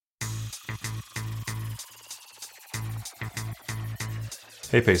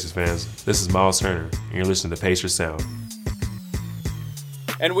Hey Pacers fans, this is Miles Turner, and you're listening to Pacers Sound.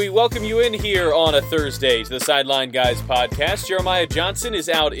 And we welcome you in here on a Thursday to the Sideline Guys podcast. Jeremiah Johnson is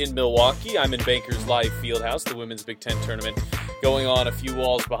out in Milwaukee. I'm in Bankers Live Fieldhouse, the Women's Big Ten Tournament going on a few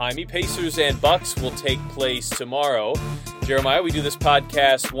walls behind me. Pacers and Bucks will take place tomorrow. Jeremiah, we do this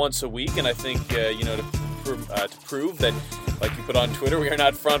podcast once a week, and I think, to prove that, like you put on Twitter, we are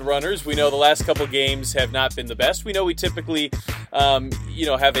not front runners. We know the last couple games have not been the best. We know we typically,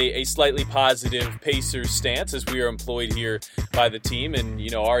 have a slightly positive Pacers stance as we are employed here by the team and,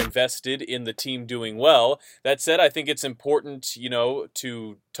 are invested in the team doing well. That said, I think it's important,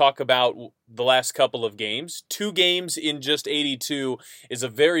 to talk about the last couple of games. 2 games in just 82 is a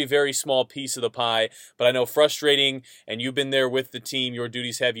very, very small piece of the pie, but I know frustrating, and you've been there with the team. Your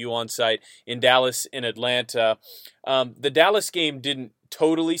duties have you on site in Dallas and Atlanta. The Dallas game didn't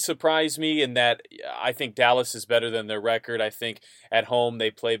totally surprise me in that I think Dallas is better than their record. I think at home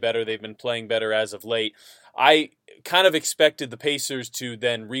they play better. They've been playing better as of late. I kind of expected the Pacers to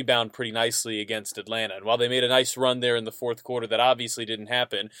then rebound pretty nicely against Atlanta. And while they made a nice run there in the fourth quarter, that obviously didn't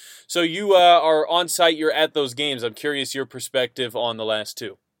happen. So you are on site, you're at those games. I'm curious your perspective on the last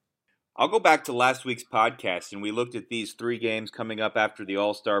 2. I'll go back to last week's podcast, and we looked at these 3 games coming up after the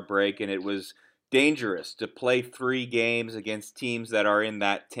All-Star break, and it was dangerous to play 3 games against teams that are in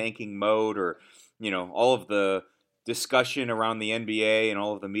that tanking mode, or, all of the discussion around the NBA and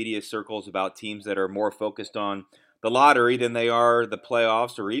all of the media circles about teams that are more focused on the lottery than they are the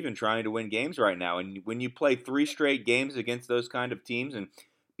playoffs or even trying to win games right now. And when you play 3 straight games against those kind of teams, and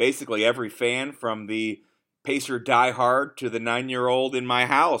basically every fan from the Pacer diehard to the 9-year-old in my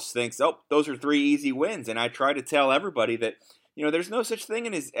house thinks, oh, those are 3 easy wins. And I try to tell everybody that, there's no such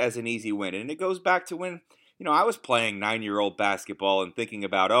thing as an easy win. And it goes back to when, I was playing 9-year-old basketball and thinking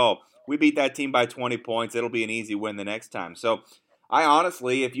about, oh, we beat that team by 20 points. It'll be an easy win the next time. So I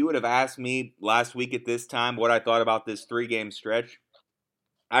honestly, if you would have asked me last week at this time what I thought about this 3-game stretch,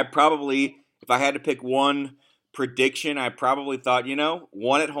 I probably, if I had to pick one prediction, I probably thought,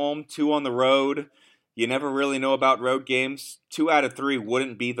 1 at home, 2 on the road. You never really know about road games. 2 out of 3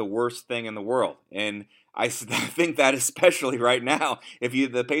 wouldn't be the worst thing in the world. And I think that especially right now, if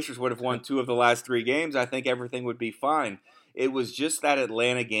the Pacers would have won 2 of the last 3 games, I think everything would be fine. It was just that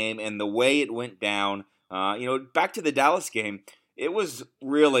Atlanta game and the way it went down. Back to the Dallas game, it was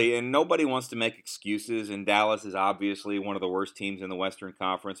really, and nobody wants to make excuses, and Dallas is obviously one of the worst teams in the Western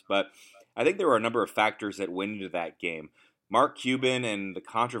Conference, but I think there were a number of factors that went into that game. Mark Cuban and the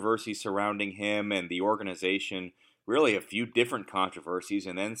controversy surrounding him and the organization, really a few different controversies,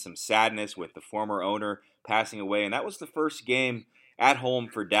 and then some sadness with the former owner passing away, and that was the first game at home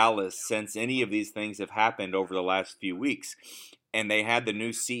for Dallas since any of these things have happened over the last few weeks. And they had the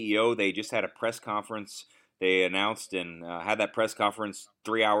new CEO. They just had a press conference. They announced and had that press conference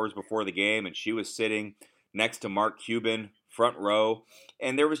 3 hours before the game, and she was sitting next to Mark Cuban, front row.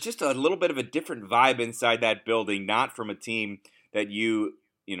 And there was just a little bit of a different vibe inside that building, not from a team that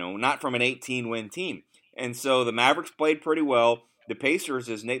not from an 18-win team. And so the Mavericks played pretty well. The Pacers,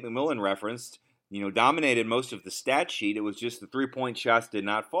 as Nate McMillan referenced, dominated most of the stat sheet. It was just the 3-point shots did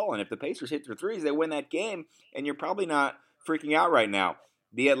not fall. And if the Pacers hit their threes, they win that game, and you're probably not freaking out right now.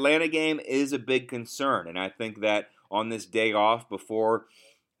 The Atlanta game is a big concern, and I think that on this day off before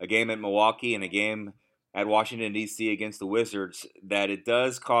a game at Milwaukee and a game at Washington, D.C. against the Wizards, that it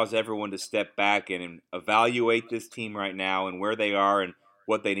does cause everyone to step back and evaluate this team right now and where they are and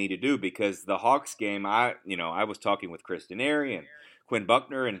what they need to do. Because the Hawks game, I was talking with Chris Denary and Quinn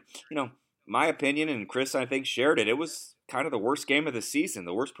Buckner, and, my opinion, and Chris, I think, shared it. It was kind of the worst game of the season,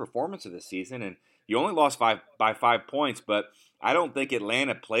 the worst performance of the season, and you only lost by 5 points, but I don't think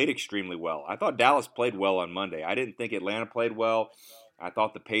Atlanta played extremely well. I thought Dallas played well on Monday. I didn't think Atlanta played well. I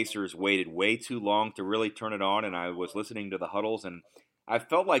thought the Pacers waited way too long to really turn it on, and I was listening to the huddles, and I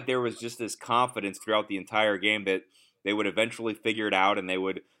felt like there was just this confidence throughout the entire game that they would eventually figure it out and they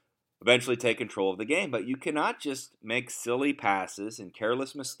would eventually take control of the game. But you cannot just make silly passes and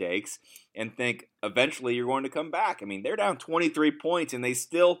careless mistakes and think eventually you're going to come back. I mean, they're down 23 points and they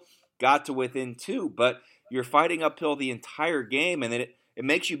still got to within 2, but you're fighting uphill the entire game, and then it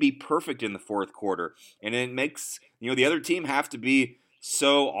makes you be perfect in the fourth quarter. And it makes, the other team have to be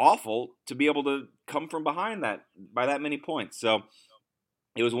so awful to be able to come from behind that by that many points. So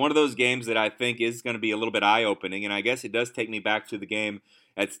it was one of those games that I think is going to be a little bit eye-opening, and I guess it does take me back to the game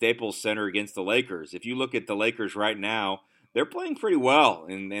at Staples Center against the Lakers. If you look at the Lakers right now, they're playing pretty well,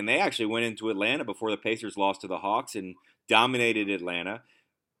 and they actually went into Atlanta before the Pacers lost to the Hawks and dominated Atlanta.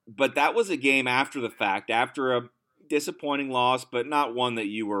 But that was a game after the fact, after a disappointing loss, but not one that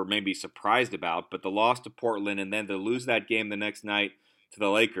you were maybe surprised about. But the loss to Portland and then to lose that game the next night to the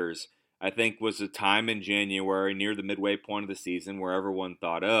Lakers, I think was a time in January near the midway point of the season where everyone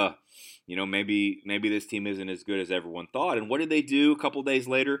thought, maybe this team isn't as good as everyone thought. And what did they do a couple days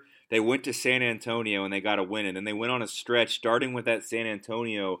later? They went to San Antonio and they got a win. And then they went on a stretch starting with that San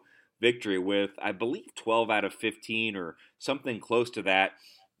Antonio victory with, I believe, 12 out of 15 or something close to that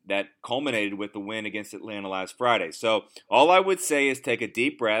culminated with the win against Atlanta last Friday. So all I would say is take a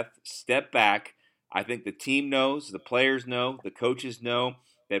deep breath, step back. I think the team knows, the players know, the coaches know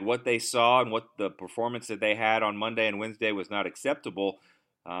that what they saw and what the performance that they had on Monday and Wednesday was not acceptable.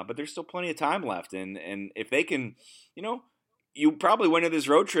 But there's still plenty of time left. And if they can, you probably went into this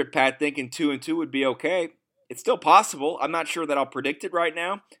road trip, Pat, thinking 2-2 would be okay. It's still possible. I'm not sure that I'll predict it right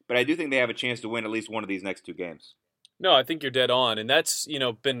now, but I do think they have a chance to win at least one of these next two games. No, I think you're dead on. And that's,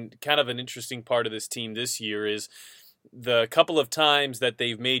 been kind of an interesting part of this team this year is the couple of times that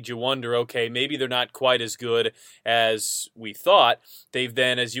they've made you wonder, okay, maybe they're not quite as good as we thought. They've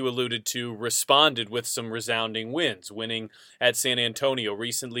then, as you alluded to, responded with some resounding wins, winning at San Antonio,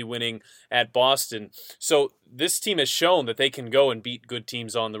 recently winning at Boston. So this team has shown that they can go and beat good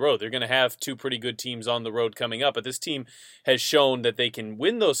teams on the road. They're going to have two pretty good teams on the road coming up, but this team has shown that they can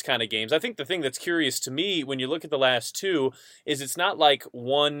win those kind of games. I think the thing that's curious to me when you look at the last two is it's not like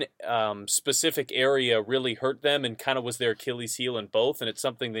one specific area really hurt them and kind of was their Achilles heel in both, and it's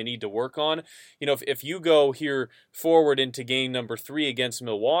something they need to work on. If you go here forward into game number 3 against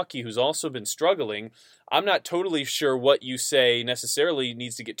Milwaukee, who's also been struggling, I'm not totally sure what you say necessarily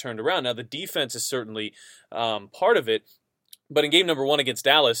needs to get turned around. Now, the defense is certainly part of it, but in game number 1 against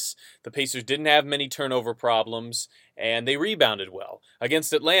Dallas, the Pacers didn't have many turnover problems, and they rebounded well.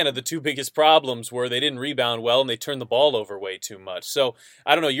 Against Atlanta, the two biggest problems were they didn't rebound well, and they turned the ball over way too much. So,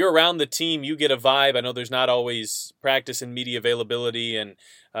 I don't know, you're around the team, you get a vibe. I know there's not always practice and media availability, and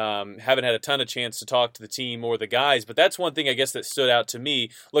haven't had a ton of chance to talk to the team or the guys, but that's one thing I guess that stood out to me.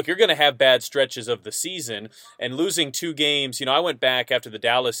 Look, you're going to have bad stretches of the season, and losing 2 games, I went back after the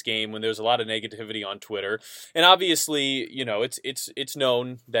Dallas game when there was a lot of negativity on Twitter, and obviously, it's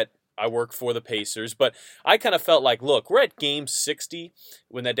known that I work for the Pacers, but I kind of felt like, look, we're at game 60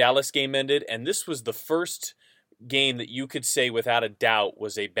 when that Dallas game ended, and this was the first game that you could say without a doubt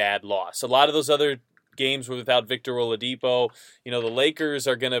was a bad loss. A lot of those other games were without Victor Oladipo. The Lakers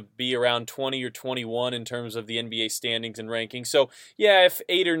are going to be around 20 or 21 in terms of the NBA standings and rankings. So, yeah, if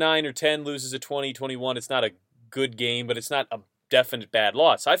 8 or 9 or 10 loses a 20-21, it's not a good game, but it's not a definite bad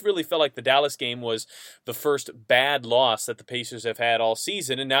loss. I really felt like the Dallas game was the first bad loss that the Pacers have had all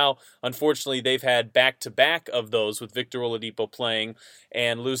season, and now, unfortunately, they've had back-to-back of those with Victor Oladipo playing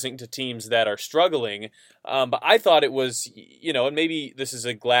and losing to teams that are struggling. But I thought it was, and maybe this is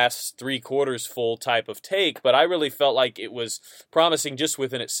a glass 3/4 full type of take, but I really felt like it was promising just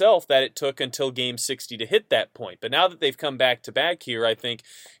within itself that it took until game 60 to hit that point. But now that they've come back-to-back here, I think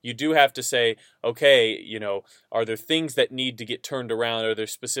you do have to say, okay, are there things that need to get turned around? Are there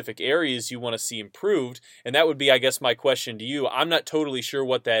specific areas you want to see improved? And that would be, I guess, my question to you. I'm not totally sure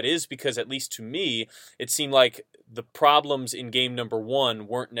what that is because, at least to me, it seemed like the problems in game number 1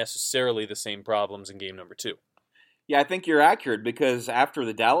 weren't necessarily the same problems in game number 2. Yeah, I think you're accurate because after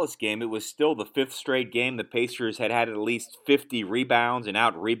the Dallas game, it was still the 5th straight game the Pacers had at least 50 rebounds and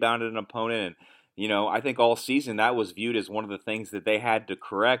out-rebounded an opponent. And I think all season that was viewed as one of the things that they had to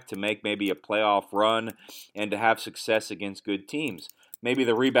correct to make maybe a playoff run and to have success against good teams. Maybe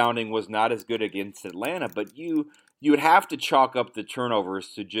the rebounding was not as good against Atlanta, but you would have to chalk up the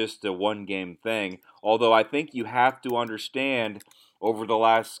turnovers to just a one-game thing. Although I think you have to understand over the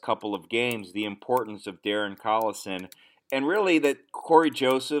last couple of games the importance of Darren Collison, and really that Corey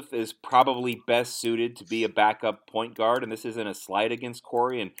Joseph is probably best suited to be a backup point guard, and this isn't a slight against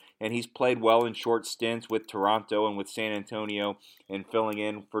Corey, and he's played well in short stints with Toronto and with San Antonio and filling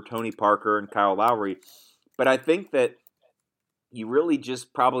in for Tony Parker and Kyle Lowry. But I think that you really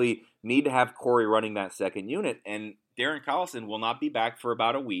just probably need to have Corey running that second unit, and Darren Collison will not be back for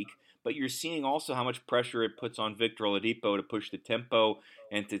about a week, but you're seeing also how much pressure it puts on Victor Oladipo to push the tempo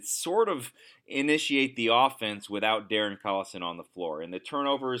and to sort of initiate the offense without Darren Collison on the floor. And the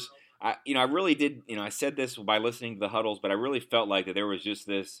turnovers, I really did, I said this by listening to the huddles, but I really felt like that there was just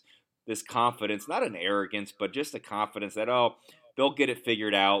this confidence, not an arrogance, but just a confidence that, they'll get it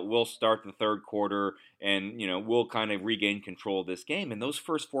figured out. We'll start the third quarter and, we'll kind of regain control of this game. And those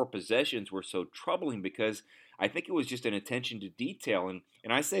first 4 possessions were so troubling because I think it was just an attention to detail. And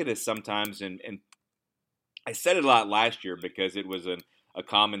I say this sometimes, and I said it a lot last year because it was a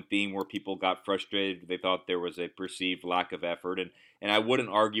common theme where people got frustrated. They thought there was a perceived lack of effort. And I wouldn't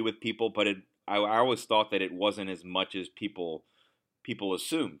argue with people, but I always thought that it wasn't as much as people people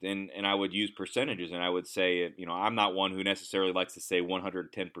assumed. And I would use percentages, and I would say, I'm not one who necessarily likes to say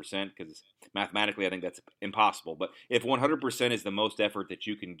 110% because mathematically I think that's impossible. But if 100% is the most effort that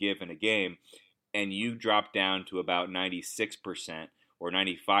you can give in a game, and you drop down to about 96% or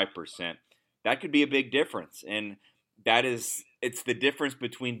 95%, that could be a big difference. And it's the difference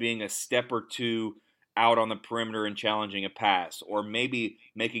between being a step or two out on the perimeter and challenging a pass, or maybe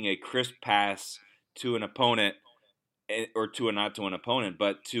making a crisp pass to an opponent, or not to an opponent,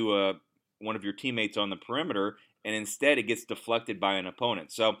 but to one of your teammates on the perimeter, and instead it gets deflected by an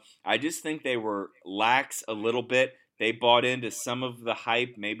opponent. So I just think they were lax a little bit. They bought into some of the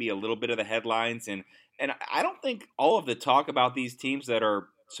hype, maybe a little bit of the headlines, and I don't think all of the talk about these teams that are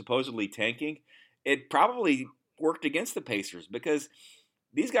supposedly tanking, it probably worked against the Pacers, because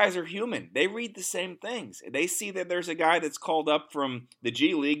these guys are human. They read the same things. They see that there's a guy that's called up from the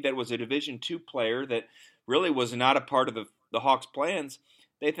G League that was a Division II player that really was not a part of the Hawks' plans.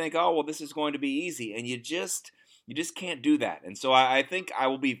 They think, oh, well, this is going to be easy, and you just can't do that. And so I think I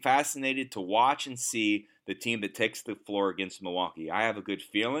will be fascinated to watch and see the team that takes the floor against Milwaukee. I have a good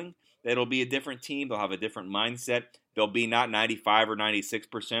feeling that it'll be a different team. They'll have a different mindset. They'll be not 95 or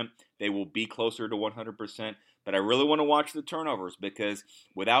 96%. They will be closer to 100%. But I really want to watch the turnovers, because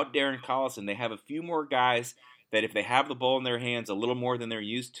without Darren Collison, they have a few more guys that if they have the ball in their hands a little more than they're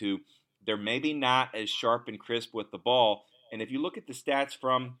used to, they're maybe not as sharp and crisp with the ball. And if you look at the stats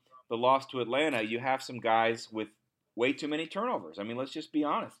from the loss to Atlanta, you have some guys with way too many turnovers. I mean, let's just be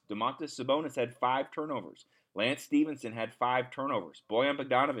honest. Domantas Sabonis had 5 turnovers. Lance Stevenson had 5 turnovers. Bojan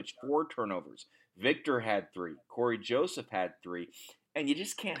Bogdanovic, 4 turnovers. Victor had 3. Corey Joseph had 3. And you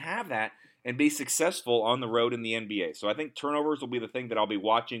just can't have that and be successful on the road in the NBA. So I think turnovers will be the thing that I'll be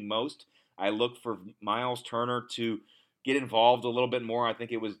watching most. I look for Miles Turner to get involved a little bit more. I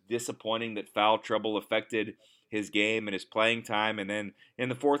think it was disappointing that foul trouble affected his game and his playing time. And then in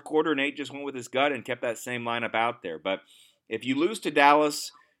the fourth quarter, Nate just went with his gut and kept that same lineup out there. But if you lose to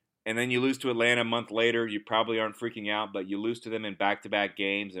Dallas and then you lose to Atlanta a month later, you probably aren't freaking out, but you lose to them in back-to-back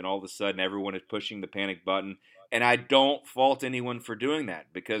games, and all of a sudden everyone is pushing the panic button. And I don't fault anyone for doing that,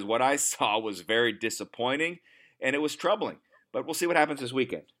 because what I saw was very disappointing and it was troubling. But we'll see what happens this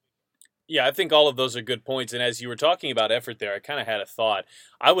weekend. Yeah, I think all of those are good points. And as you were talking about effort there, I kind of had a thought.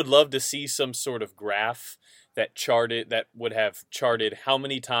 I would love to see some sort of graph that would have charted how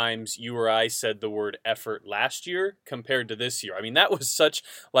many times you or I said the word effort last year compared to this year. I mean, that was such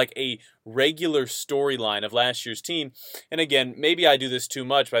like a regular storyline of last year's team. And again, maybe I do this too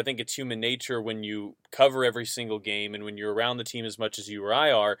much, but I think it's human nature when you cover every single game and when you're around the team as much as you or I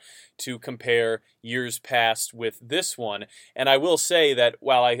are to compare years past with this one. And I will say that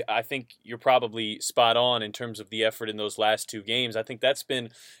while I think you're probably spot on in terms of the effort in those last 2 games, I think that's been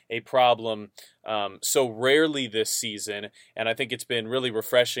a problem so rarely this season, and I think it's been really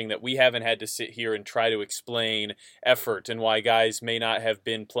refreshing that we haven't had to sit here and try to explain effort and why guys may not have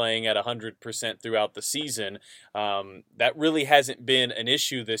been playing at 100% throughout the season. That really hasn't been an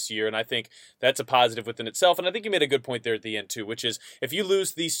issue this year, and I think that's a positive within itself. And I think you made a good point there at the end too, which is if you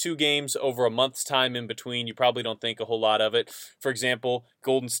lose these 2 games over a month's time in between, you probably don't think a whole lot of it. For example,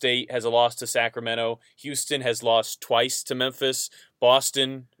 Golden State has a loss to Sacramento. Houston has lost twice to Memphis.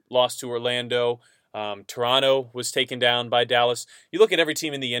 Boston lost to Orlando. Toronto was taken down by Dallas. You look at every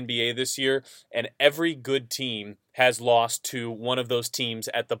team in the NBA this year, and every good team has lost to one of those teams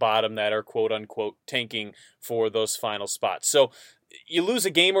at the bottom that are quote-unquote tanking for those final spots. So you lose a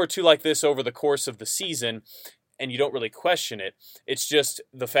game or 2 like this over the course of the season, and you don't really question it. It's just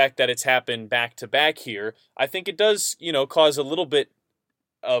the fact that it's happened back-to-back here. I think it does, cause a little bit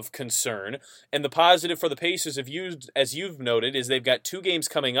of concern. And the positive for the Pacers, as you've noted, is they've got 2 games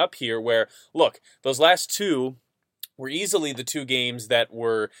coming up here where, look, those last 2 were easily the 2 games that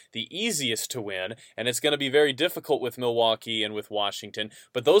were the easiest to win, and it's going to be very difficult with Milwaukee and with Washington.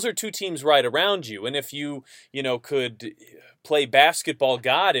 But those are 2 teams right around you, and if you could play basketball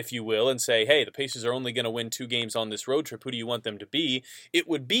God, if you will, and say, hey, the Pacers are only going to win 2 games on this road trip. Who do you want them to be? It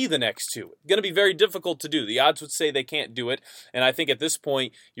would be the next 2. It's going to be very difficult to do. The odds would say they can't do it. And I think at this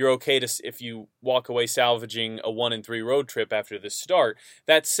point, you're okay if you walk away salvaging a 1-3 road trip after this start.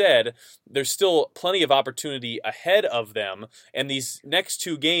 That said, there's still plenty of opportunity ahead of them. And these next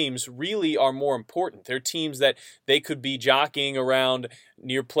 2 games really are more important. They're teams that they could be jockeying around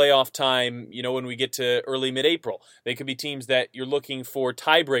near playoff time, when we get to early mid-April. They could be teams that you're looking for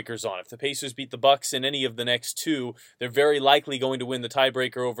tiebreakers on. If the Pacers beat the Bucks in any of the next two, they're very likely going to win the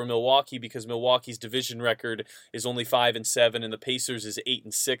tiebreaker over Milwaukee because Milwaukee's division record is only 5-7 and the Pacers is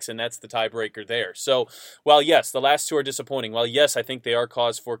 8-6, and that's the tiebreaker there. So, while yes, the last two are disappointing, while yes, I think they are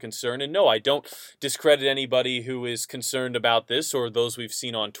cause for concern, and no, I don't discredit anybody who is concerned about this or those we've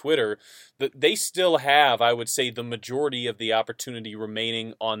seen on Twitter, they still have, I would say, the majority of the opportunity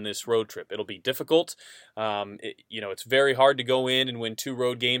remaining on this road trip. It'll be difficult. It's very hard to go in and win two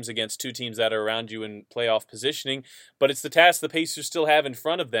road games against two teams that are around you in playoff positioning, but it's the task the Pacers still have in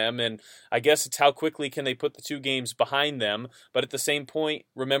front of them, and I guess it's how quickly can they put the two games behind them, but at the same point,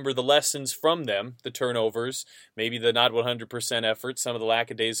 remember the lessons from them, the turnovers, maybe the not 100% effort, some of the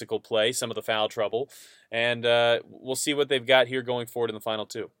lackadaisical play, some of the foul trouble, and we'll see what they've got here going forward in the final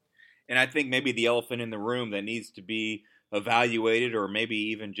two. And I think maybe the elephant in the room that needs to be evaluated or maybe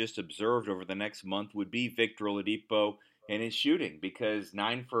even just observed over the next month would be Victor Oladipo and his shooting, because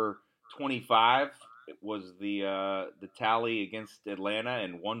 9 for 25 was the tally against Atlanta,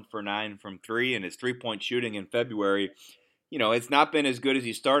 and 1 for 9 from three, and his three-point shooting in February, it's not been as good as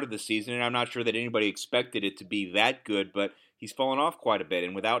he started the season, and I'm not sure that anybody expected it to be that good, but he's fallen off quite a bit,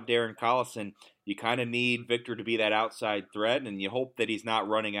 and without Darren Collison, you kind of need Victor to be that outside threat, and you hope that he's not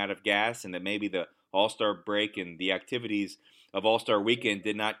running out of gas and that maybe the All-Star break and the activities of All-Star Weekend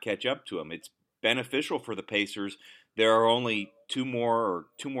did not catch up to him. It's beneficial for the Pacers. There are only two more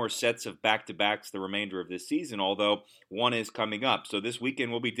sets of back-to-backs the remainder of this season, although one is coming up. So this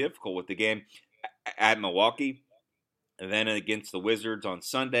weekend will be difficult with the game at Milwaukee, and then against the Wizards on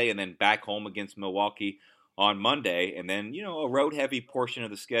Sunday, and then back home against Milwaukee on Monday, and then, a road-heavy portion of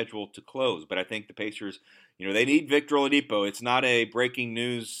the schedule to close. But I think the Pacers, they need Victor Oladipo. It's not a breaking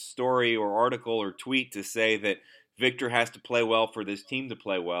news story or article or tweet to say that Victor has to play well for this team to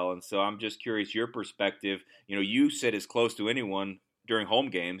play well. And so I'm just curious your perspective. You sit as close to anyone during home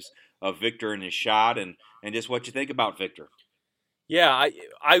games of Victor and his shot and just what you think about Victor. Yeah,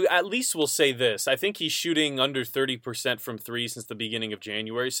 I at least will say this. I think he's shooting under 30% from three since the beginning of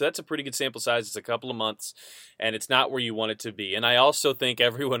January, so that's a pretty good sample size. It's a couple of months, and it's not where you want it to be. And I also think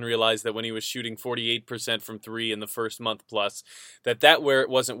everyone realized that when he was shooting 48% from three in the first month plus, that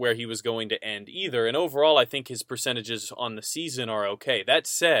wasn't where he was going to end either. And overall, I think his percentages on the season are okay. That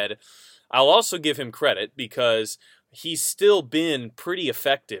said, I'll also give him credit because he's still been pretty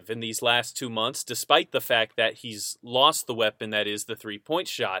effective in these last 2 months, despite the fact that he's lost the weapon that is the three-point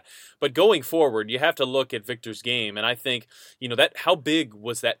shot. But going forward, you have to look at Victor's game, and I think, that how big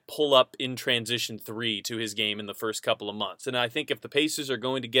was that pull-up in transition three to his game in the first couple of months? And I think if the Pacers are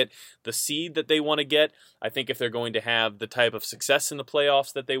going to get the seed that they want to get, I think if they're going to have the type of success in the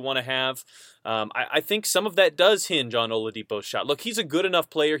playoffs that they want to have, I think some of that does hinge on Oladipo's shot. Look, he's a good enough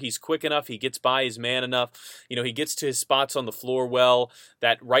player. He's quick enough. He gets by his man enough. He gets to his spots on the floor well.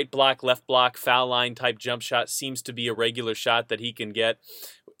 That right block, left block, foul line type jump shot seems to be a regular shot that he can get.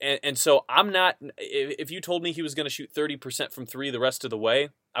 And so I'm not, if you told me he was going to shoot 30% from three the rest of the way,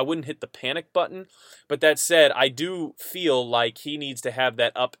 I wouldn't hit the panic button. But that said, I do feel like he needs to have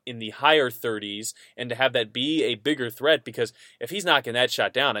that up in the higher 30s and to have that be a bigger threat, because if he's knocking that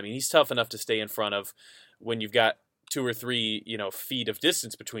shot down, he's tough enough to stay in front of when you've got 2 or 3, feet of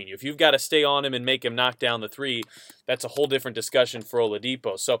distance between you. If you've got to stay on him and make him knock down the three, that's a whole different discussion for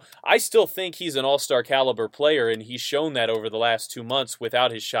Oladipo. So I still think he's an all-star caliber player, and he's shown that over the last 2 months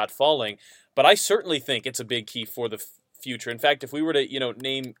without his shot falling. But I certainly think it's a big key for the future. In fact, if we were to,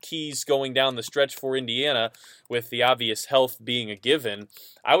 name keys going down the stretch for Indiana, with the obvious health being a given,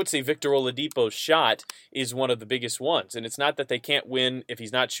 I would say Victor Oladipo's shot is one of the biggest ones. And it's not that they can't win if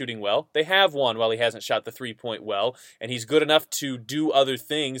he's not shooting well. They have won while he hasn't shot the three-point well, and he's good enough to do other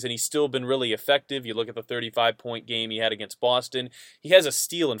things, and he's still been really effective. You look at the 35-point game he had against Boston. He has a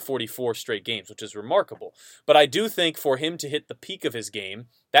steal in 44 straight games, which is remarkable. But I do think for him to hit the peak of his game,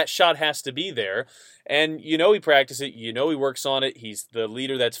 that shot has to be there. And he practices it. He works on it. He's the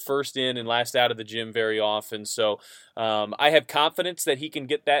leader that's first in and last out of the gym very often. So I have confidence that he can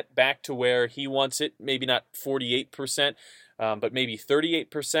get that back to where he wants it. Maybe not 48%, but maybe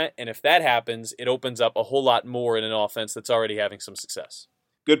 38%. And if that happens, it opens up a whole lot more in an offense that's already having some success.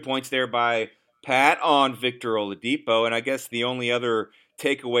 Good points there by Pat on Victor Oladipo. And I guess the only other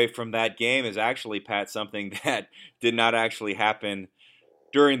takeaway from that game is actually, Pat, something that did not actually happen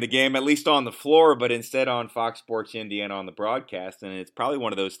during the game, at least on the floor, but instead on Fox Sports Indiana on the broadcast. And it's probably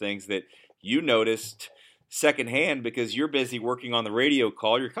one of those things that you noticed secondhand because you're busy working on the radio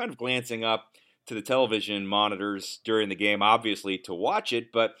call. You're kind of glancing up to the television monitors during the game, obviously, to watch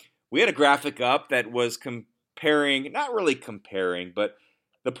it. But we had a graphic up that was comparing, not really comparing, but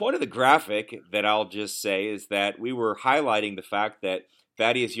the point of the graphic that I'll just say is that we were highlighting the fact that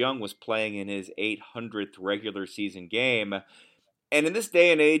Thaddeus Young was playing in his 800th regular season game. And in this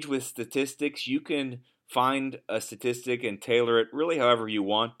day and age with statistics, you can find a statistic and tailor it really however you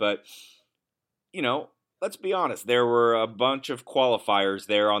want. But, let's be honest. There were a bunch of qualifiers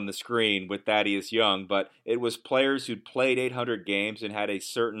there on the screen with Thaddeus Young, but it was players who'd played 800 games and had a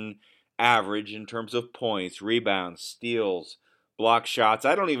certain average in terms of points, rebounds, steals, block shots.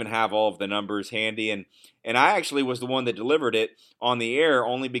 I don't even have all of the numbers handy, and I actually was the one that delivered it on the air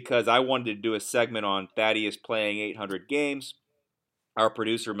only because I wanted to do a segment on Thaddeus playing 800 games. Our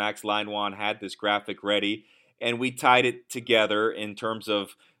producer, Max Leinwan, had this graphic ready, and we tied it together in terms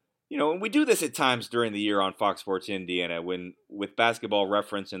of, and we do this at times during the year on Fox Sports Indiana, when with Basketball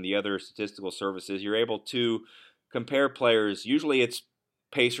Reference and the other statistical services, you're able to compare players. Usually it's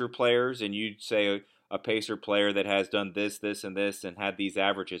Pacer players, and you'd say a Pacer player that has done this, this, and this, and had these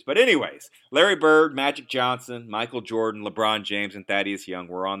averages. But anyways, Larry Bird, Magic Johnson, Michael Jordan, LeBron James, and Thaddeus Young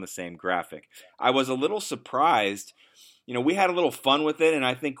were on the same graphic. I was a little surprised. We had a little fun with it, and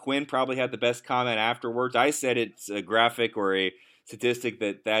I think Quinn probably had the best comment afterwards. I said it's a graphic or a statistic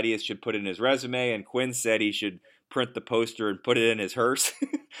that Thaddeus should put in his resume, and Quinn said he should print the poster and put it in his hearse.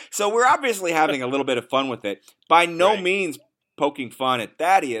 So we're obviously having a little bit of fun with it. By no means poking fun at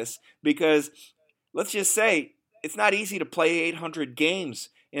Thaddeus, because let's just say it's not easy to play 800 games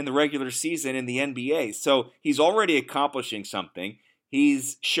in the regular season in the NBA. So he's already accomplishing something.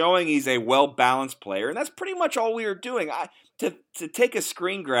 He's showing he's a well-balanced player, and that's pretty much all we are doing. To take a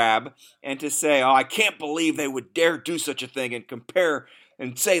screen grab and to say, I can't believe they would dare do such a thing and compare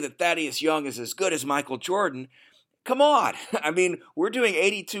and say that Thaddeus Young is as good as Michael Jordan. Come on. I mean, we're doing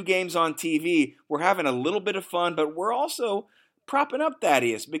 82 games on TV. We're having a little bit of fun, but we're also propping up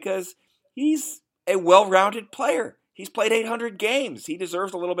Thaddeus because he's a well-rounded player. He's played 800 games. He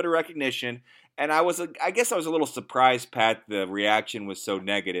deserves a little bit of recognition. And I guess I was a little surprised, Pat, the reaction was so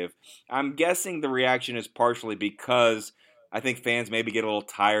negative. I'm guessing the reaction is partially because I think fans maybe get a little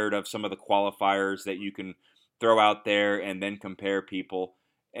tired of some of the qualifiers that you can throw out there and then compare people.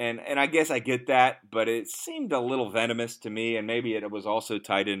 And I guess I get that, but it seemed a little venomous to me, and maybe it was also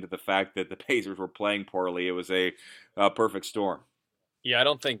tied into the fact that the Pacers were playing poorly. It was a perfect storm. Yeah, I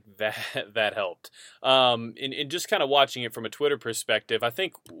don't think that helped. In just kind of watching it from a Twitter perspective, I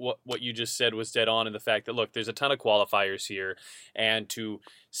think what you just said was dead on in the fact that, look, there's a ton of qualifiers here, and to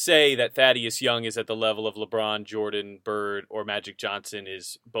say that Thaddeus Young is at the level of LeBron, Jordan, Bird, or Magic Johnson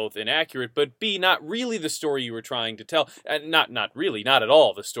is both inaccurate, but B, not really the story you were trying to tell. Not at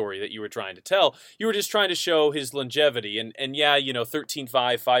all the story that you were trying to tell. You were just trying to show his longevity. And yeah, 13.5,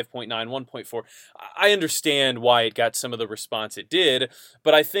 5.9, 1.4. I understand why it got some of the response it did,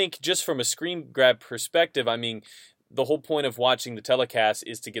 but I think just from a screen grab perspective, I mean, the whole point of watching the telecast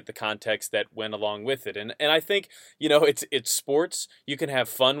is to get the context that went along with it. And I think, it's sports. You can have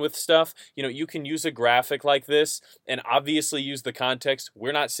fun with stuff. You can use a graphic like this and obviously use the context.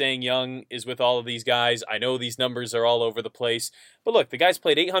 We're not saying Young is with all of these guys. I know these numbers are all over the place. But look, the guy's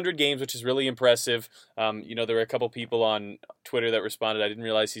played 800 games, which is really impressive. There were a couple people on Twitter that responded, I didn't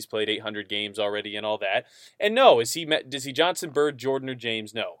realize he's played 800 games already and all that. And no, is he Johnson, Bird, Jordan, or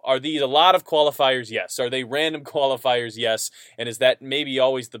James? No. Are these a lot of qualifiers? Yes. Are they random qualifiers? Yes. And is that maybe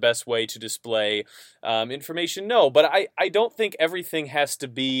always the best way to display information? No. But I don't think everything has to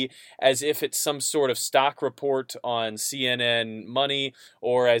be as if it's some sort of stock report on CNN Money,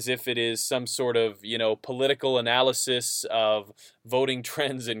 or as if it is some sort of, political analysis of voting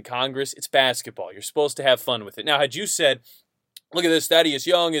trends in Congress. It's basketball. You're supposed to have fun with it. Now, had you said, look at this, Thaddeus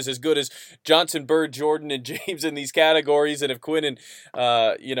Young is as good as Johnson, Bird, Jordan, and James in these categories, and if Quinn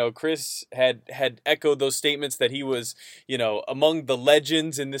and Chris had echoed those statements that he was among the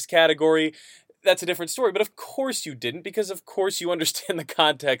legends in this category, that's a different story. But of course you didn't, because of course you understand the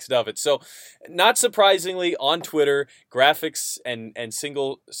context of it. So not surprisingly, on Twitter, graphics and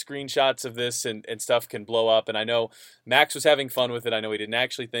single screenshots of this and stuff can blow up. And I know Max was having fun with it. I know he didn't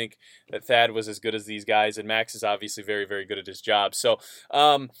actually think that Thad was as good as these guys. And Max is obviously very, very good at his job. So,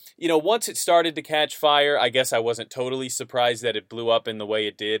 once it started to catch fire, I guess I wasn't totally surprised that it blew up in the way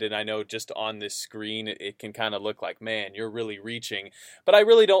it did. And I know just on this screen, it can kind of look like, man, you're really reaching. But I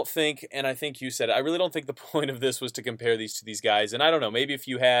really don't think, and I think you said it. I really don't think the point of this was to compare these to these guys. And I don't know, maybe if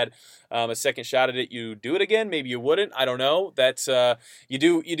you had a second shot at it, you do it again. Maybe you wouldn't. I don't know. That's you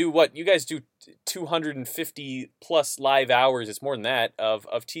do what you guys do. 250 plus live hours, it's more than that, of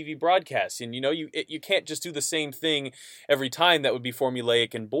TV broadcasts, and you can't just do the same thing every time. That would be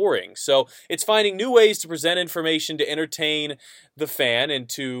formulaic and boring. So it's finding new ways to present information to entertain the fan and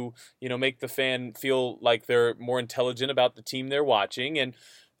to make the fan feel like they're more intelligent about the team they're watching. And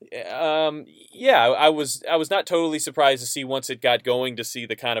I was not totally surprised to see, once it got going, to see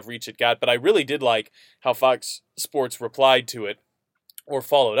the kind of reach it got, but I really did like how Fox Sports replied to it, or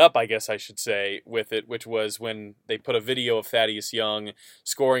followed up, I guess I should say, with it, which was when they put a video of Thaddeus Young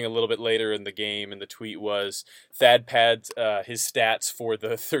scoring a little bit later in the game, and the tweet was, Thad pads his stats for the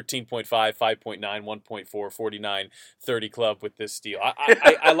 13.5, 5.9, 1.4, 49, 30 club with this steal.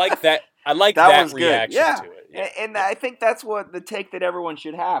 I like that. I like that reaction to it. Yeah. And I think that's what the take that everyone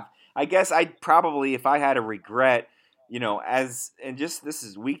should have. I guess I'd probably, if I had a regret, we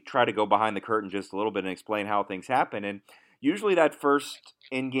try to go behind the curtain just a little bit and explain how things happen. And usually that first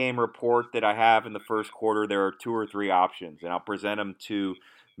in-game report that I have in the first quarter, there are 2 or 3 options, and I'll present them to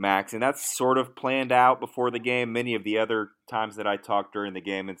Max. And that's sort of planned out before the game. Many of the other times that I talk during the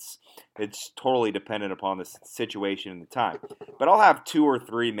game, it's totally dependent upon the situation and the time. But I'll have 2 or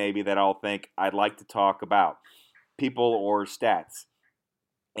 3 maybe that I'll think I'd like to talk about, people or stats.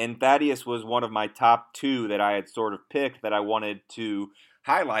 And Thaddeus was one of my top 2 that I had sort of picked that I wanted to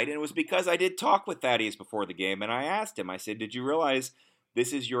highlight, and it was because I did talk with Thaddeus before the game, and I asked him, I said, did you realize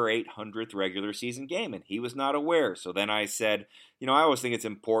this is your 800th regular season game? And he was not aware. So then I said, I always think it's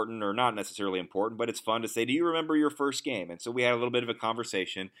important, or not necessarily important, but it's fun to say, do you remember your first game? And so we had a little bit of a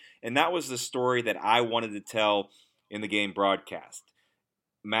conversation, and that was the story that I wanted to tell in the game broadcast.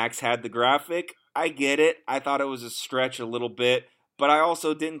 Max had the graphic. I get it. I thought it was a stretch a little bit, but I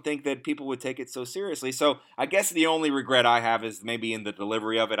also didn't think that people would take it so seriously. So I guess the only regret I have is maybe in the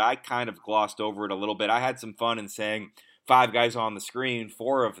delivery of it. I kind of glossed over it a little bit. I had some fun in saying 5 guys on the screen,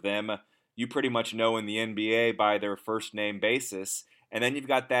 4 of them you pretty much know in the NBA by their first name basis. And then you've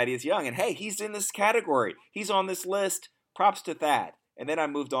got Thaddeus Young. And hey, he's in this category. He's on this list. Props to Thad. And then I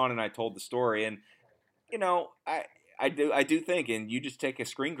moved on and I told the story. And, I do think, and you just take a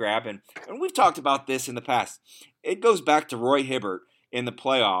screen grab, and we've talked about this in the past. It goes back to Roy Hibbert in the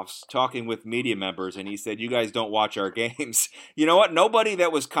playoffs talking with media members, and he said, you guys don't watch our games. You know what? Nobody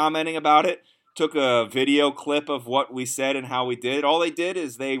that was commenting about it took a video clip of what we said and how we did it. All they did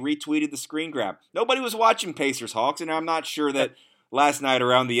is they retweeted the screen grab. Nobody was watching Pacers Hawks, and I'm not sure that last night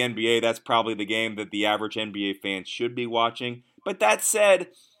around the NBA, that's probably the game that the average NBA fan should be watching. But that said,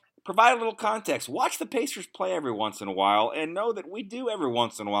 provide a little context. Watch the Pacers play every once in a while, and know that we do every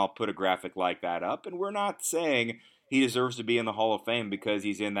once in a while put a graphic like that up, and we're not saying he deserves to be in the Hall of Fame because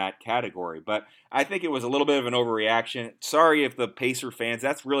he's in that category. But I think it was a little bit of an overreaction. Sorry if the Pacer fans,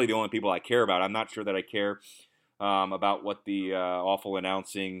 that's really the only people I care about. I'm not sure that I care about what the awful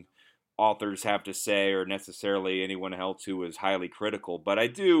announcing authors have to say, or necessarily anyone else who is highly critical. But I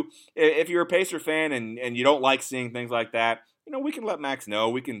do, if you're a Pacer fan and you don't like seeing things like that, we can let Max know.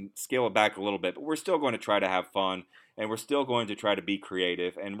 We can scale it back a little bit, but we're still going to try to have fun, and we're still going to try to be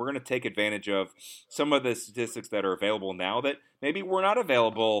creative, and we're going to take advantage of some of the statistics that are available now that maybe were not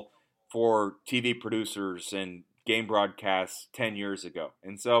available for TV producers and game broadcasts 10 years ago.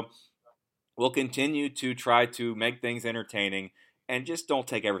 And so we'll continue to try to make things entertaining, and just don't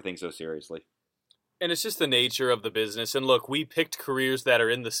take everything so seriously. And it's just the nature of the business. And look, we picked careers that are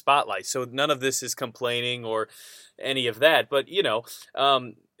in the spotlight, so none of this is complaining or any of that. But,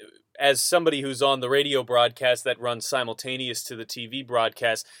 as somebody who's on the radio broadcast that runs simultaneous to the TV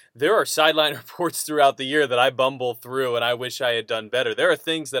broadcast, there are sideline reports throughout the year that I bumble through, and I wish I had done better. There are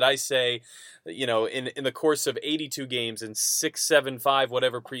things that I say, in the course of 82 games and 6, 7, 5,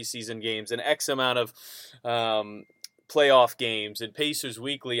 whatever preseason games, and X amount of playoff games and Pacers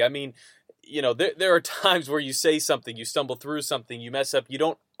Weekly. I mean, there are times where you say something, you stumble through something, you mess up. You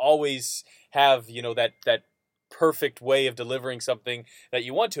don't always have, that perfect way of delivering something that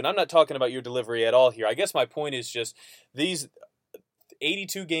you want to. And I'm not talking about your delivery at all here. I guess my point is just these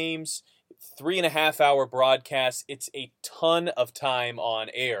 82 games, 3.5 hour broadcasts. It's a ton of time on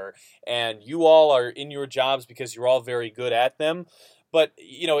air, and you all are in your jobs because you're all very good at them. But,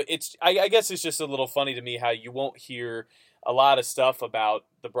 I guess it's just a little funny to me how you won't hear a lot of stuff about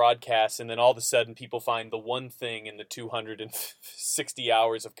the broadcast, and then all of a sudden people find the one thing in the 260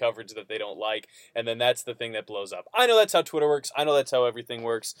 hours of coverage that they don't like, and then that's the thing that blows up. I know that's how Twitter works. I know that's how everything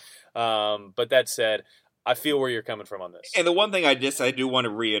works. But that said, I feel where you're coming from on this. And the one thing I do want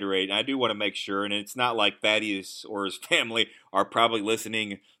to reiterate, and I do want to make sure, and it's not like Thaddeus or his family are probably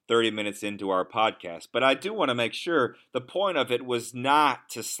listening 30 minutes into our podcast. But I do want to make sure the point of it was not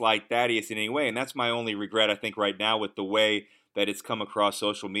to slight Thaddeus in any way, and that's my only regret, I think, right now with the way that it's come across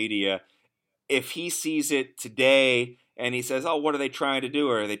social media. If he sees it today and he says, oh, what are they trying to do?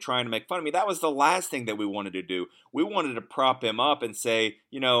 Or are they trying to make fun of me? That was the last thing that we wanted to do. We wanted to prop him up and say,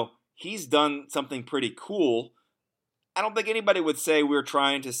 he's done something pretty cool. I don't think anybody would say we're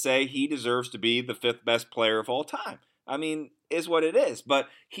trying to say he deserves to be the 5th best player of all time. I mean, is what it is. But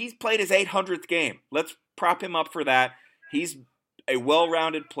he's played his 800th game. Let's prop him up for that. He's a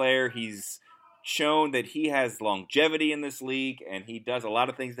well-rounded player. He's shown that he has longevity in this league, and he does a lot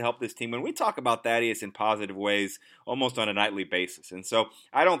of things to help this team. When we talk about Thaddeus in positive ways almost on a nightly basis. And so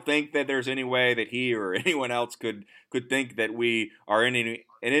I don't think that there's any way that he or anyone else could think that we are in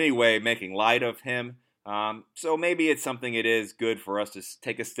any way making light of him. So maybe it's something it is good for us to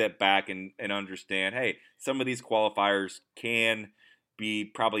take a step back and understand, hey, some of these qualifiers can be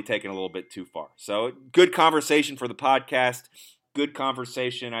probably taken a little bit too far. So good conversation for the podcast. Good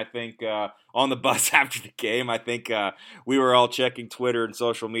conversation, I think, on the bus after the game. I think we were all checking Twitter and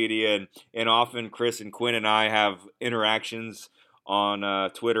social media, and often Chris and Quinn and I have interactions on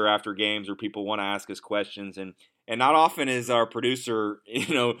Twitter after games where people want to ask us questions, and not often is our producer,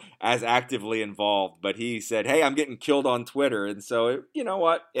 as actively involved. But he said, hey, I'm getting killed on Twitter, and so, you know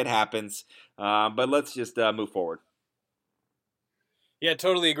what? It happens. But let's just move forward. Yeah,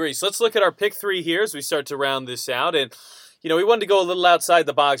 totally agree. So let's look at our pick 3 here as we start to round this out, and we wanted to go a little outside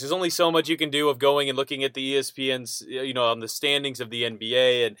the box. There's only so much you can do of going and looking at the ESPN's, on the standings of the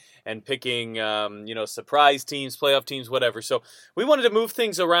NBA and picking, surprise teams, playoff teams, whatever. So we wanted to move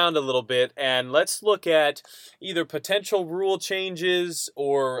things around a little bit, and let's look at either potential rule changes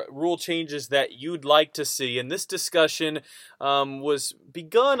or rule changes that you'd like to see. And this discussion was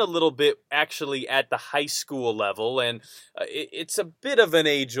begun a little bit actually at the high school level, and it's a bit of an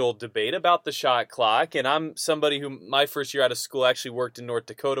age-old debate about the shot clock. And I'm somebody who my first year out of school actually worked in North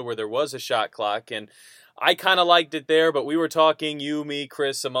Dakota where there was a shot clock, and I kind of liked it there, but we were talking, you, me,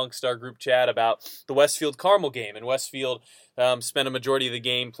 Chris, amongst our group chat about the Westfield Carmel game, and Westfield spent a majority of the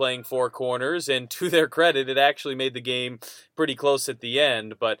game playing 4 corners, and to their credit, it actually made the game pretty close at the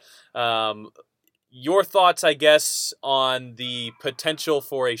end. But your thoughts, I guess, on the potential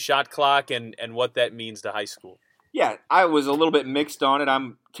for a shot clock and what that means to high school? Yeah, I was a little bit mixed on it. I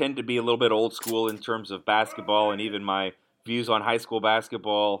tend to be a little bit old school in terms of basketball and even my views on high school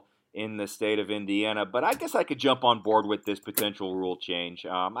basketball in the state of Indiana. But I guess I could jump on board with this potential rule change.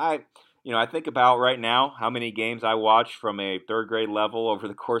 I think about right now how many games I watch from a 3rd grade level over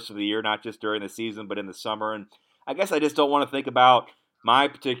the course of the year, not just during the season, but in the summer. And I guess I just don't want to think about my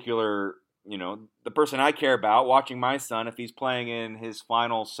particular, the person I care about, watching my son if he's playing in his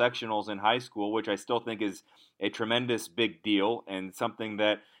final sectionals in high school, which I still think is a tremendous big deal and something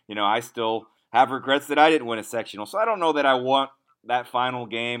that, I still have regrets that I didn't win a sectional. So I don't know that I want that final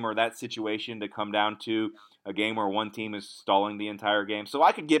game or that situation to come down to a game where one team is stalling the entire game. So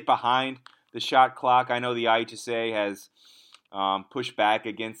I could get behind the shot clock. I know the IHSA has pushed back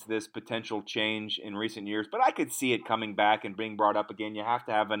against this potential change in recent years, but I could see it coming back and being brought up again. You have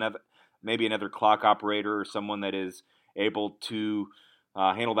to have maybe another clock operator or someone that is able to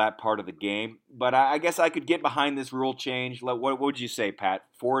handle that part of the game. But I guess I could get behind this rule change. What would you say, Pat?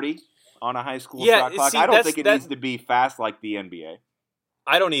 40 on a high school shot clock? I don't think it needs to be fast like the NBA.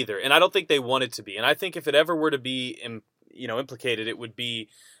 I don't either, and I don't think they want it to be. And I think if it ever were to be, implicated, it would be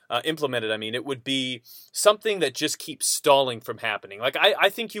implemented. I mean, it would be something that just keeps stalling from happening. Like, I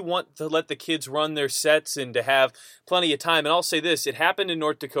think you want to let the kids run their sets and to have plenty of time. And I'll say this, it happened in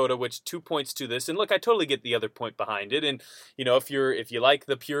North Dakota, which 2 points to this. And look, I totally get the other point behind it. And, if you like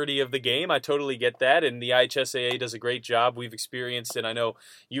the purity of the game, I totally get that. And the IHSAA does a great job. We've experienced it, I know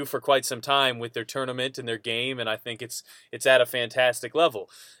you, for quite some time with their tournament and their game. And I think it's at a fantastic level.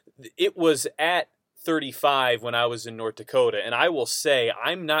 It was at 35 when I was in North Dakota, and I will say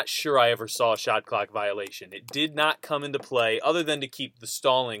I'm not sure I ever saw a shot clock violation. It did not come into play other than to keep the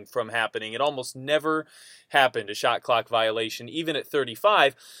stalling from happening. It almost never happened, a shot clock violation, even at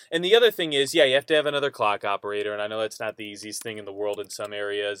 35. And the other thing is, you have to have another clock operator, and I know that's not the easiest thing in the world in some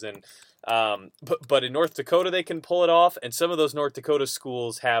areas, and but in North Dakota they can pull it off, and some of those North Dakota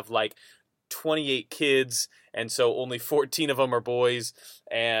schools have like 28 kids, and so only 14 of them are boys,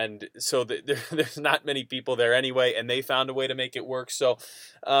 and so there's not many people there anyway, and they found a way to make it work. So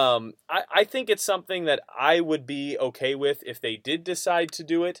I think it's something that I would be okay with if they did decide to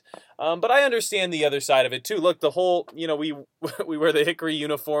do it. But I understand the other side of it too. Look, the whole, we wear the Hickory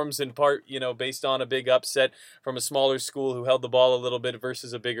uniforms in part, based on a big upset from a smaller school who held the ball a little bit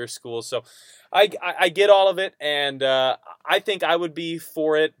versus a bigger school. So I get all of it, and I think I would be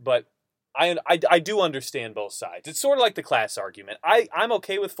for it, but I do understand both sides. It's sort of like the class argument. I'm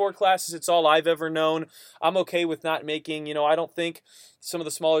okay with 4 classes. It's all I've ever known. I'm okay with not making, I don't think some of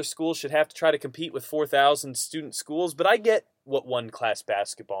the smaller schools should have to try to compete with 4,000 student schools, but I get what 1-class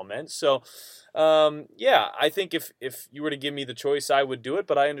basketball meant. So, I think if you were to give me the choice, I would do it,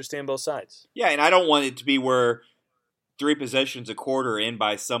 but I understand both sides. Yeah, and I don't want it to be where 3 possessions a quarter end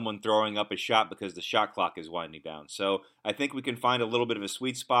by someone throwing up a shot because the shot clock is winding down. So I think we can find a little bit of a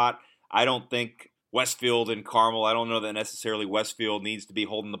sweet spot. I don't think Westfield and Carmel, I don't know that necessarily Westfield needs to be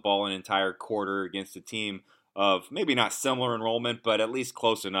holding the ball an entire quarter against a team of maybe not similar enrollment, but at least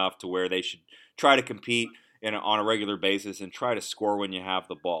close enough to where they should try to compete on a regular basis and try to score when you have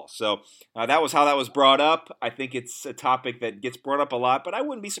the ball. So that was how that was brought up. I think it's a topic that gets brought up a lot, but I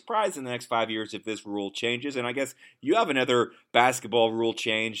wouldn't be surprised in the next 5 years if this rule changes. And I guess you have another basketball rule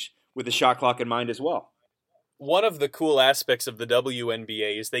change with the shot clock in mind as well. One of the cool aspects of the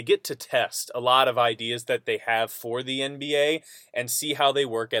WNBA is they get to test a lot of ideas that they have for the NBA and see how they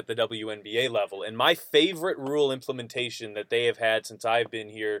work at the WNBA level. And my favorite rule implementation that they have had since I've been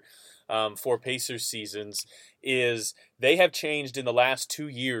here for Pacers seasons is they have changed in the last 2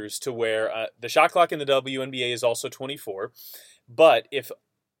 years to where the shot clock in the WNBA is also 24. But if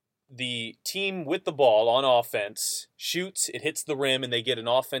the team with the ball on offense shoots, it hits the rim, and they get an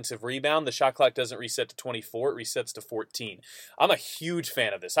offensive rebound, the shot clock doesn't reset to 24, it resets to 14. I'm a huge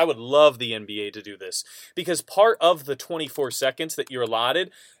fan of this. I would love the NBA to do this because part of the 24 seconds that you're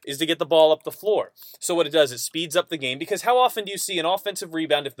allotted is to get the ball up the floor. So what it does, it speeds up the game, because how often do you see an offensive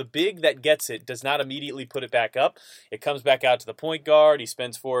rebound if the big that gets it does not immediately put it back up? It comes back out to the point guard, he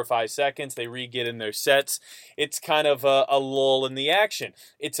spends 4 or 5 seconds, they re-get in their sets. It's kind of a lull in the action.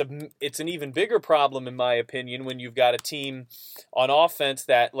 It's an even bigger problem, in my opinion, when you've got a team on offense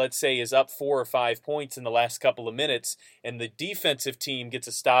that, let's say, is up 4 or 5 points in the last couple of minutes, and the defensive team gets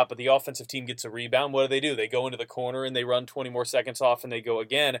a stop, but the offensive team gets a rebound. What do? They go into the corner and they run 20 more seconds off and they go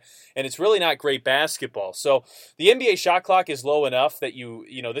again, and it's really not great basketball. So the NBA shot clock is low enough that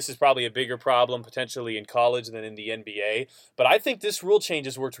this is probably a bigger problem potentially in college than in the NBA, but I think this rule change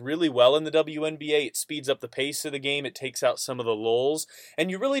has worked really well in the WNBA. It speeds up the pace of the game, it takes out some of the lulls,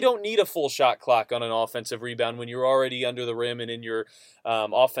 and you really don't need a full shot clock on an offensive rebound when you're already under the rim and in your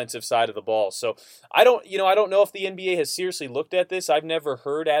offensive side of the ball. So I don't know if the NBA has seriously looked at this. I've never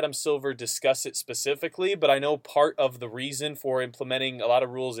heard Adam Silver discuss it specifically, but I know part of the reason for implementing a lot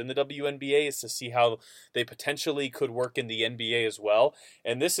of rules in the WNBA is to see how they potentially could work in the NBA as well.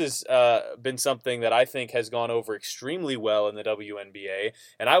 And this has been something that I think has gone over extremely well in the WNBA,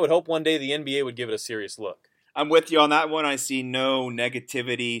 and I would hope one day the NBA would give it a serious look. I'm with you on that one. I see no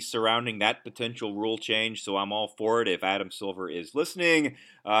negativity surrounding that potential rule change, so I'm all for it. If Adam Silver is listening,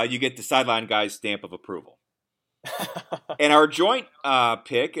 you get the Sideline Guys stamp of approval. And our joint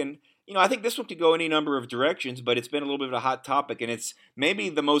pick, and I think this one could go any number of directions, but it's been a little bit of a hot topic, and it's maybe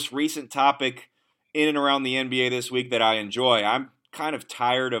the most recent topic in and around the NBA this week that I enjoy. I'm kind of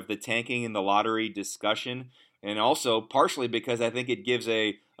tired of the tanking and the lottery discussion, and also partially because I think it gives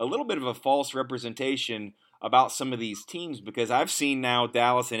a little bit of a false representation about some of these teams, because I've seen now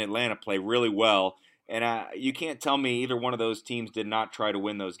Dallas and Atlanta play really well, and you can't tell me either one of those teams did not try to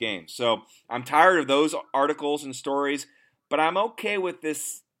win those games. So I'm tired of those articles and stories, but I'm okay with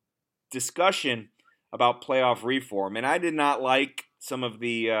this discussion about playoff reform. And I did not like some of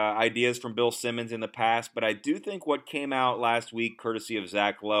the ideas from Bill Simmons in the past, but I do think what came out last week, courtesy of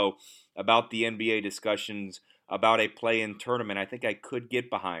Zach Lowe, about the NBA discussions about a play-in tournament, I think I could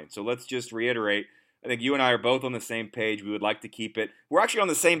get behind. So let's just reiterate, I think you and I are both on the same page. We would like to keep it. We're actually on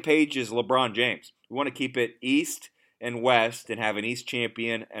the same page as LeBron James. We want to keep it East and West and have an East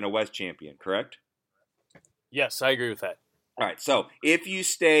champion and a West champion, correct? Yes, I agree with that. All right, so if you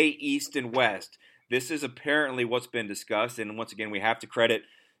stay East and West, this is apparently what's been discussed. And once again, we have to credit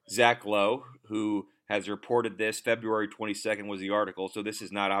Zach Lowe, who has reported this. February 22nd was the article, so this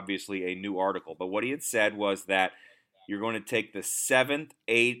is not obviously a new article. But what he had said was that you're going to take the 7th,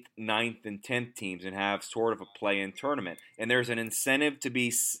 8th, 9th, and 10th teams and have sort of a play-in tournament. And there's an incentive to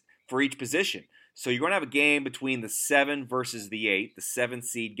be for each position. So you're going to have a game between the 7 versus the 8. The 7th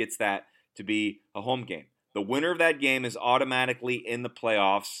seed gets that to be a home game. The winner of that game is automatically in the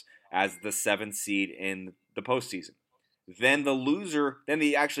playoffs as the 7th seed in the postseason. Then the loser, then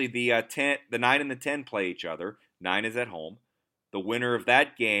the 9 and the 10 play each other. 9 is at home. The winner of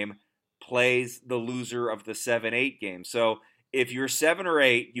that game plays the loser of the 7-8 game. So if you're 7 or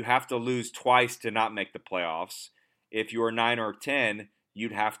 8, you have to lose twice to not make the playoffs. If you're 9 or 10,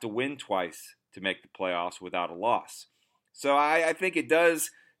 you'd have to win twice to make the playoffs without a loss. So I think it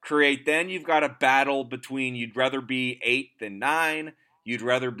does create, then you've got a battle between you'd rather be 8 than 9, you'd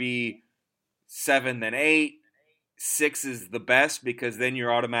rather be 7 than 8, 6 is the best because then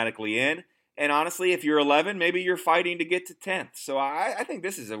you're automatically in. And honestly, if you're 11, maybe you're fighting to get to 10th. So I think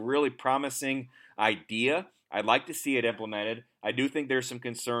this is a really promising idea. I'd like to see it implemented. I do think there's some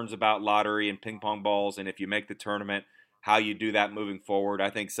concerns about lottery and ping pong balls, and if you make the tournament, how you do that moving forward. I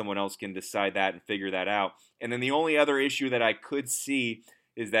think someone else can decide that and figure that out. And then the only other issue that I could see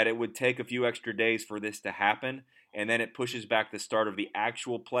is that it would take a few extra days for this to happen, and then it pushes back the start of the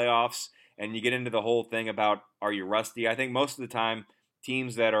actual playoffs, and you get into the whole thing about, are you rusty? I think most of the time,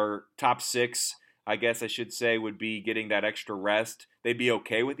 teams that are top 6, I guess I should say, would be getting that extra rest. They'd be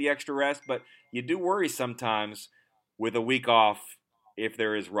okay with the extra rest, but you do worry sometimes with a week off if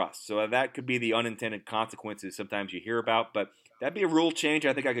there is rust. So that could be the unintended consequences sometimes you hear about, but that'd be a rule change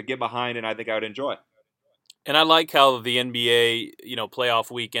I think I could get behind and I think I would enjoy. And I like how the NBA, playoff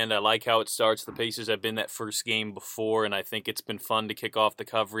weekend, I like how it starts. The Pacers have been that first game before, and I think it's been fun to kick off the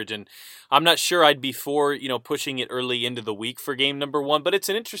coverage. And I'm not sure I'd be for, pushing it early into the week for game number 1, but it's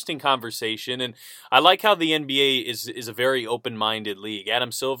an interesting conversation. And I like how the NBA is a very open-minded league.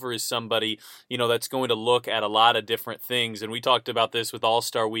 Adam Silver is somebody, that's going to look at a lot of different things. And we talked about this with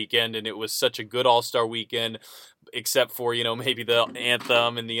All-Star Weekend, and it was such a good All-Star Weekend, except for, maybe the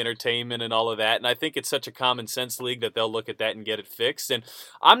anthem and the entertainment and all of that. And I think it's such a common sense league that they'll look at that and get it fixed. And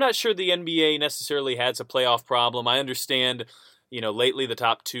I'm not sure the NBA necessarily has a playoff problem. I understand, lately the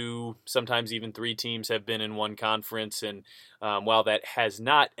top 2, sometimes even 3 teams have been in one conference. And while that has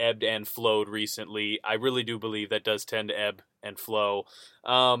not ebbed and flowed recently, I really do believe that does tend to ebb and flow.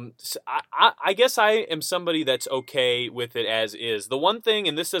 So I guess I am somebody that's okay with it as is. The one thing,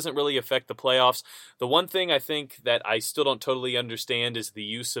 and this doesn't really affect the playoffs, the one thing I think that I still don't totally understand is the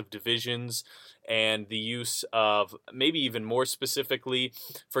use of divisions and the use of, maybe even more specifically,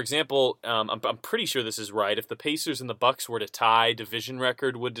 for example, I'm pretty sure this is right. If the Pacers and the Bucks were to tie, division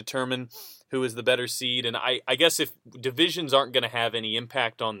record would determine who is the better seed. And I guess if divisions aren't going to have any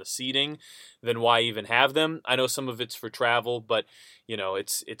impact on the seeding, then why even have them? I know some of it's for travel, but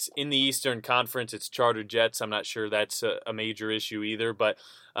it's in the Eastern Conference. It's chartered jets. I'm not sure that's a major issue either. But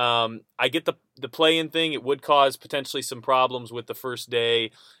I get the play-in thing. It would cause potentially some problems with the first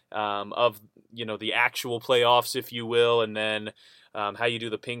day of the actual playoffs, if you will, and then how you do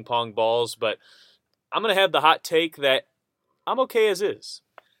the ping pong balls. But I'm going to have the hot take that I'm okay as is.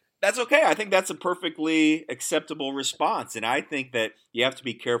 That's okay. I think that's a perfectly acceptable response. And I think that you have to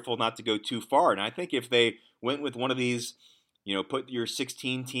be careful not to go too far. And I think if they went with one of these, put your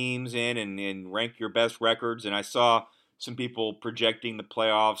 16 teams in and rank your best records. And I saw some people projecting the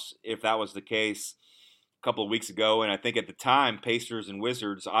playoffs if that was the case a couple of weeks ago. And I think at the time, Pacers and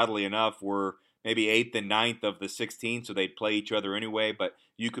Wizards, oddly enough, were maybe 8th and 9th of the 16, so they'd play each other anyway. But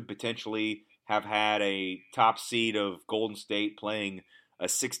you could potentially have had a top seed of Golden State playing a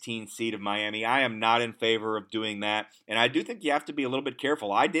 16 seed of Miami. I am not in favor of doing that. And I do think you have to be a little bit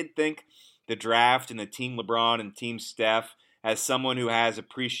careful. I did think the draft and the Team LeBron and Team Steph, as someone who has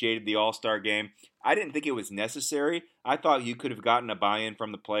appreciated the All-Star game, I didn't think it was necessary. I thought you could have gotten a buy-in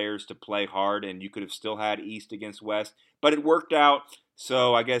from the players to play hard and you could have still had East against West. But it worked out,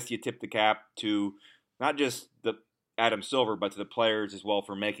 so I guess you tip the cap to not just the Adam Silver, but to the players as well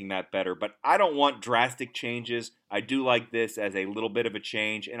for making that better. But I don't want drastic changes. I do like this as a little bit of a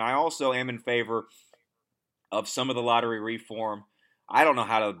change. And I also am in favor of some of the lottery reform. I don't know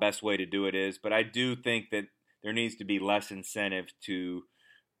how the best way to do it is, but I do think that there needs to be less incentive to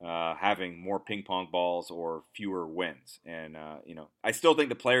having more ping pong balls or fewer wins. And, I still think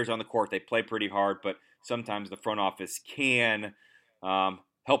the players on the court, they play pretty hard, but sometimes the front office can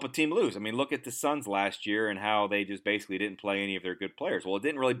help a team lose. I mean, look at the Suns last year and how they just basically didn't play any of their good players. Well, it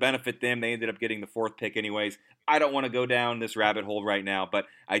didn't really benefit them. They ended up getting the 4th pick anyways. I don't want to go down this rabbit hole right now, but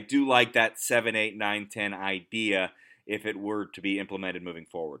I do like that 7, 8, 9, 10 idea if it were to be implemented moving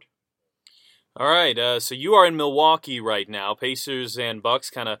forward. All right, so you are in Milwaukee right now. Pacers and Bucks,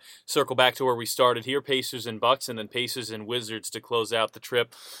 kind of circle back to where we started here. Pacers and Bucks, and then Pacers and Wizards to close out the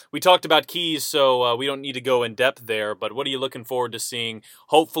trip. We talked about keys, so we don't need to go in depth there, but what are you looking forward to seeing,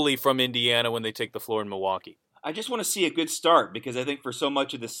 hopefully from Indiana, when they take the floor in Milwaukee? I just want to see a good start because I think for so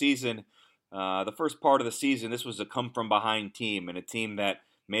much of the season, the first part of the season, this was a come-from-behind team and a team that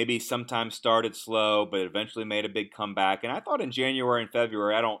maybe sometimes started slow, but eventually made a big comeback. And I thought in January and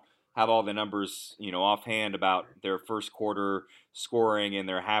February, I don't have all the numbers, offhand about their first quarter scoring and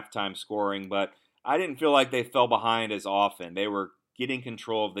their halftime scoring, but I didn't feel like they fell behind as often. They were getting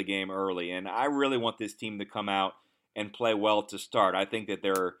control of the game early, and I really want this team to come out and play well to start. I think that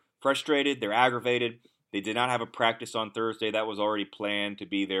they're frustrated, they're aggravated. They did not have a practice on Thursday. That was already planned to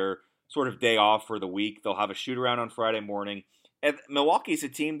be their sort of day off for the week. They'll have a shoot-around on Friday morning. And Milwaukee's a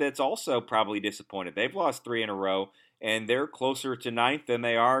team that's also probably disappointed. They've lost 3 in a row, and they're closer to 9th than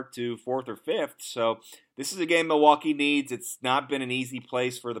they are to 4th or 5th. So this is a game Milwaukee needs. It's not been an easy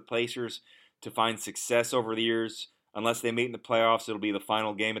place for the Pacers to find success over the years. Unless they meet in the playoffs, it'll be the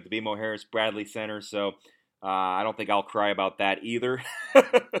final game at the BMO Harris Bradley Center. So I don't think I'll cry about that either.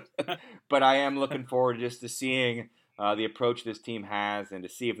 But I am looking forward just to seeing the approach this team has and to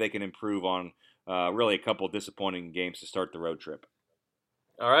see if they can improve on really a couple of disappointing games to start the road trip.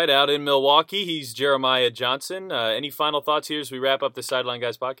 All right, out in Milwaukee, he's Jeremiah Johnson. Any final thoughts here as we wrap up the Sideline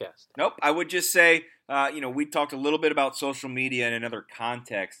Guys podcast? Nope. I would just say, we talked a little bit about social media in another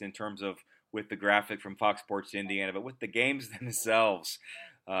context in terms of with the graphic from Fox Sports Indiana, but with the games themselves,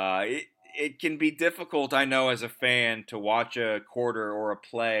 it can be difficult, I know, as a fan to watch a quarter or a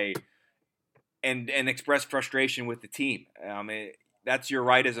play and express frustration with the team. That's your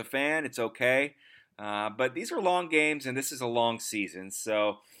right as a fan. It's okay. But these are long games, and this is a long season.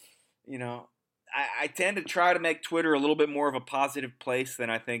 So, I tend to try to make Twitter a little bit more of a positive place than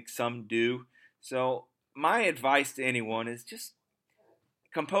I think some do. So my advice to anyone is just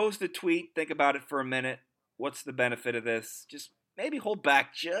compose the tweet, think about it for a minute. What's the benefit of this? Just maybe hold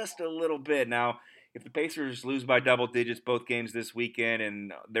back just a little bit. Now, if the Pacers lose by double digits both games this weekend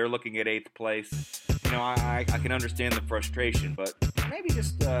and they're looking at 8th place, I can understand the frustration, but maybe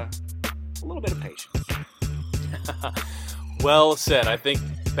just a little bit of patience. Well said. I think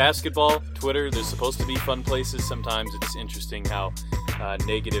basketball, Twitter, they're supposed to be fun places. Sometimes it's interesting how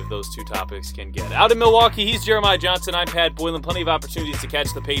negative those two topics can get. Out in Milwaukee, he's Jeremiah Johnson. I'm Pat Boylan. Plenty of opportunities to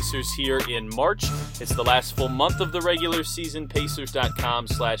catch the Pacers here in March. It's the last full month of the regular season.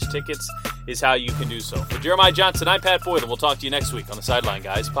 Pacers.com/tickets is how you can do so. For Jeremiah Johnson, I'm Pat Boylan. We'll talk to you next week on the Sideline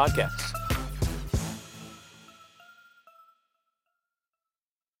Guys podcast.